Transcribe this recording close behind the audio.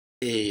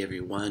Hey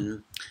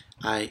everyone.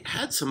 I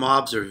had some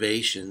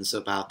observations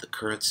about the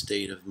current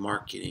state of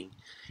marketing,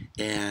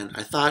 and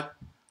I thought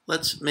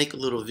let's make a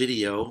little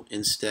video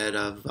instead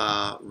of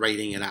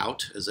writing it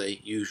out as I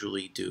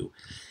usually do.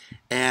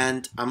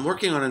 And I'm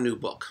working on a new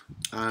book.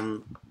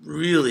 I'm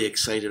really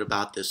excited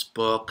about this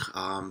book.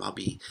 I'll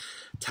be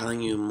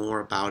telling you more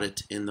about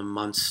it in the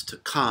months to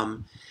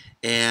come.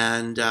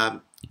 And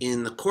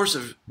in the course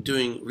of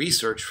doing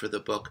research for the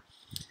book,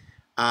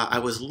 I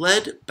was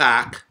led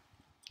back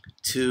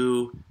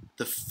to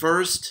the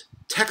first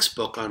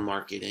textbook on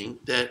marketing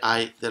that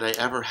I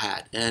ever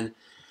had. And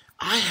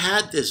I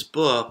had this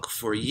book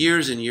for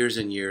years and years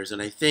and years, and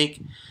I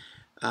think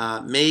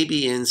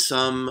maybe in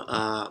some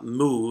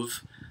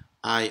move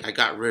I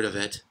got rid of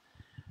it.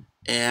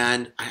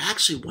 And I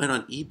actually went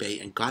on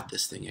eBay and got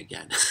this thing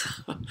again.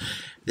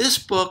 This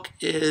book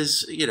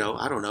is,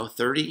 I don't know,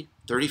 30,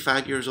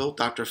 35 years old.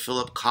 Dr.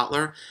 Philip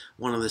Kotler,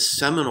 one of the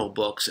seminal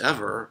books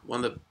ever,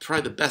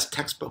 probably the best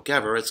textbook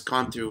ever. It's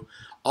gone through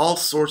all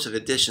sorts of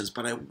editions,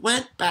 but I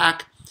went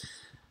back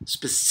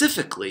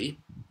specifically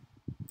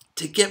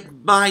to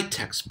get my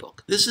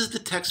textbook. This is the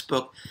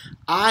textbook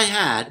I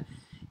had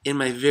in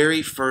my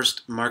very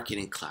first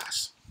marketing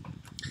class.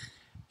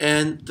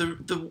 And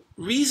the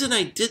reason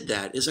I did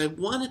that is I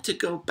wanted to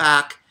go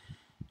back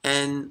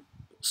and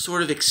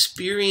sort of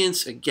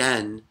experience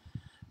again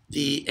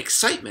the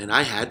excitement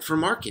I had for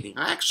marketing.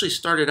 I actually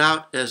started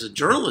out as a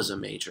journalism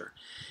major,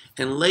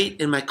 and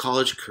late in my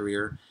college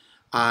career,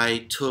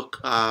 I took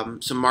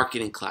some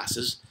marketing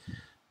classes.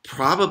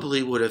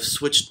 Probably would have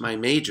switched my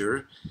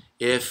major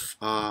if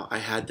I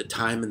had the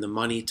time and the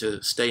money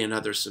to stay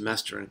another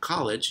semester in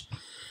college.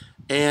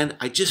 And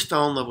I just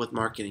fell in love with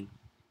marketing.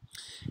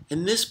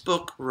 And this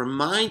book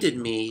reminded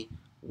me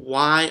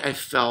why I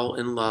fell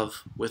in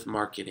love with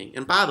marketing.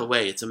 And by the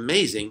way, it's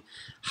amazing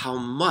how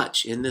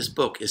much in this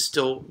book is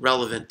still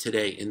relevant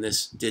today in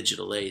this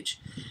digital age.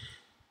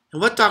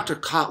 And what Dr.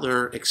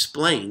 Kotler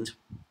explained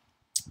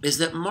is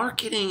that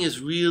marketing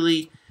is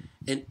really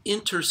an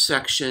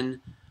intersection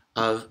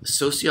of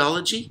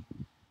sociology,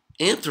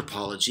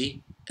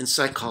 anthropology, and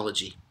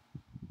psychology.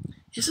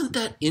 Isn't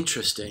that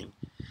interesting?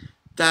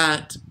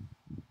 That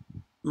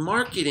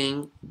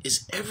marketing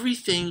is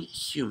everything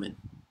human.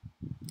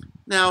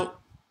 Now,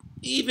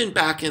 even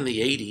back in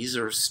the 80s,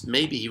 or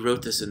maybe he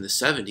wrote this in the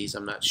 70s,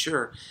 I'm not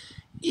sure.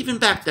 Even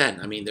back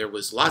then, there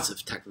was lots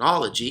of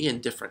technology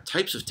and different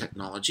types of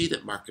technology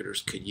that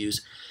marketers could use.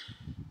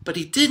 But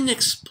he didn't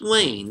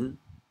explain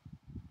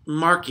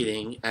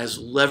marketing as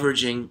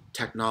leveraging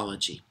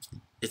technology.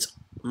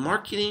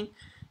 Marketing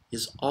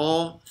is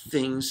all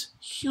things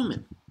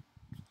human.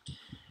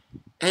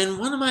 And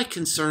one of my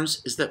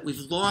concerns is that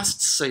we've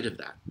lost sight of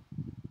that.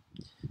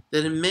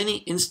 That in many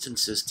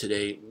instances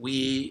today,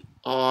 we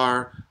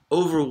are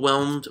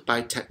overwhelmed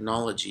by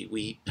technology.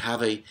 We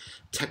have a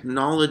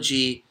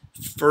technology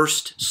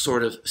first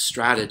sort of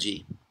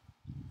strategy.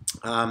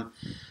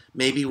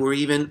 Maybe we're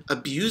even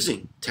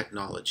abusing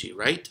technology,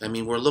 right?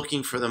 We're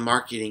looking for the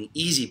marketing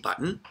easy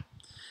button.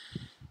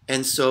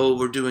 And so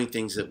we're doing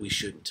things that we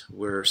shouldn't.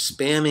 We're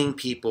spamming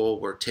people.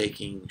 We're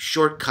taking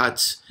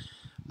shortcuts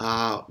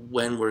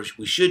when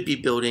we should be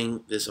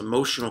building this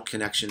emotional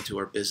connection to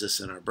our business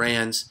and our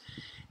brands.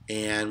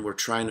 And we're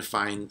trying to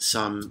find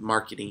some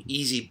marketing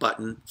easy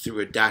button through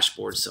a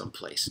dashboard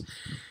someplace.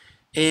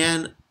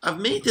 And I've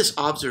made this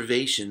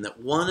observation that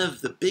one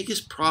of the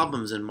biggest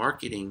problems in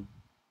marketing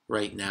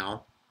right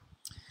now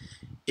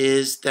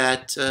is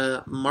that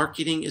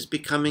marketing is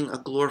becoming a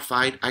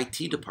glorified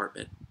IT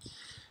department.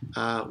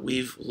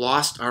 We've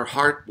lost our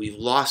heart, we've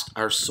lost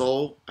our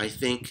soul. I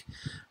think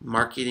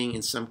marketing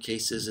in some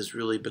cases has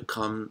really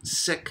become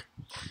sick.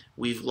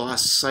 We've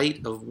lost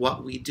sight of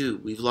what we do.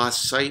 We've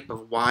lost sight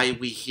of why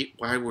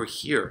we're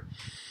here.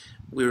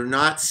 We're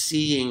not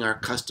seeing our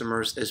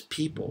customers as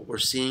people. We're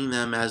seeing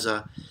them as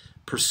a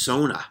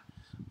persona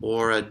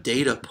or a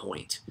data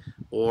point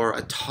or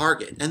a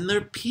target. And they're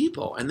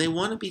people, and they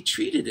want to be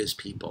treated as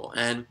people.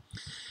 And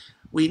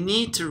we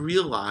need to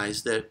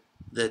realize that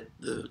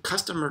the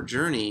customer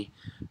journey,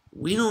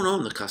 we don't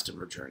own the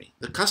customer journey.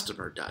 The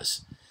customer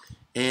does.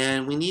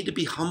 And we need to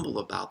be humble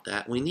about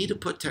that. We need to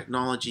put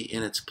technology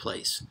in its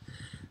place.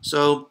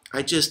 So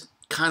I just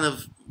kind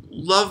of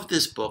love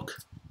this book.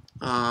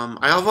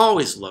 I've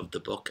always loved the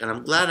book, and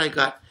I'm glad I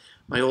got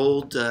my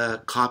old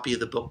copy of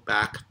the book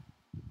back,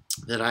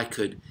 that I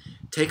could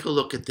take a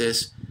look at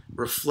this,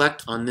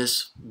 reflect on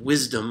this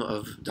wisdom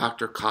of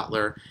Dr.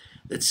 Kotler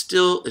that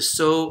still is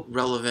so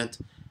relevant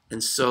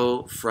and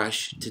so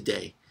fresh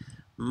today.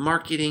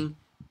 Marketing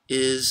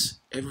is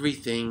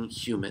everything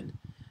human,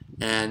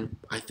 and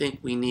I think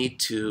we need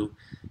to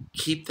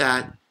keep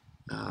that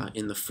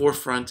in the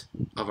forefront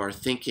of our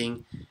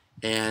thinking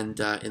and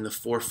in the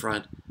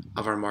forefront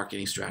of our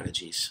marketing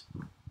strategies.